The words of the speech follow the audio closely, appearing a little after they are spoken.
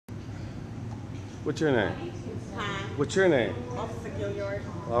What's your name? Hi. What's your name? Officer Gilliard.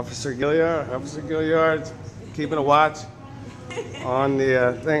 Officer Gilliard. Officer Gilliard, keeping a watch on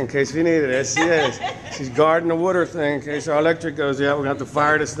the thing in case we need it. There she is. She's guarding the water thing in case our electric goes out. We're going to have to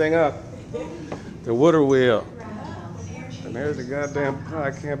fire this thing up. The water wheel. And there's the goddamn pipe.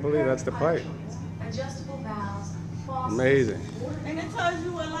 I can't believe that's the pipe. Amazing. And it tells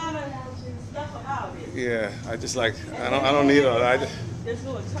you a lot of stuff about it. Yeah, I just like, I don't need all that. This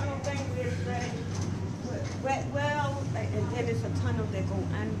little tunnel thing is well, and then it's a tunnel that go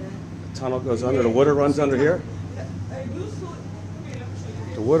under. The tunnel goes under. The water runs under here?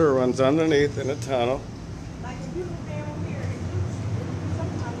 The water runs underneath in the tunnel. Like if you look down here,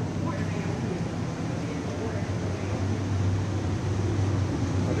 sometimes the water down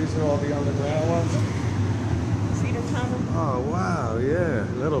here. These are all the underground ones? See the tunnel? Oh, wow, yeah,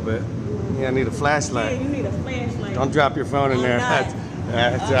 a little bit. Yeah, I need a flashlight. Yeah, you need a flashlight. Don't drop your phone in there. Not.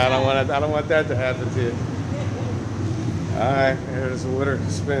 I don't want that to happen to you. All right, there's the water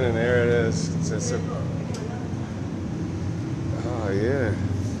spinning. There it is. Oh, yeah.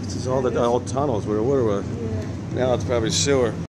 This is all the old tunnels where the water was. Now it's probably sewer.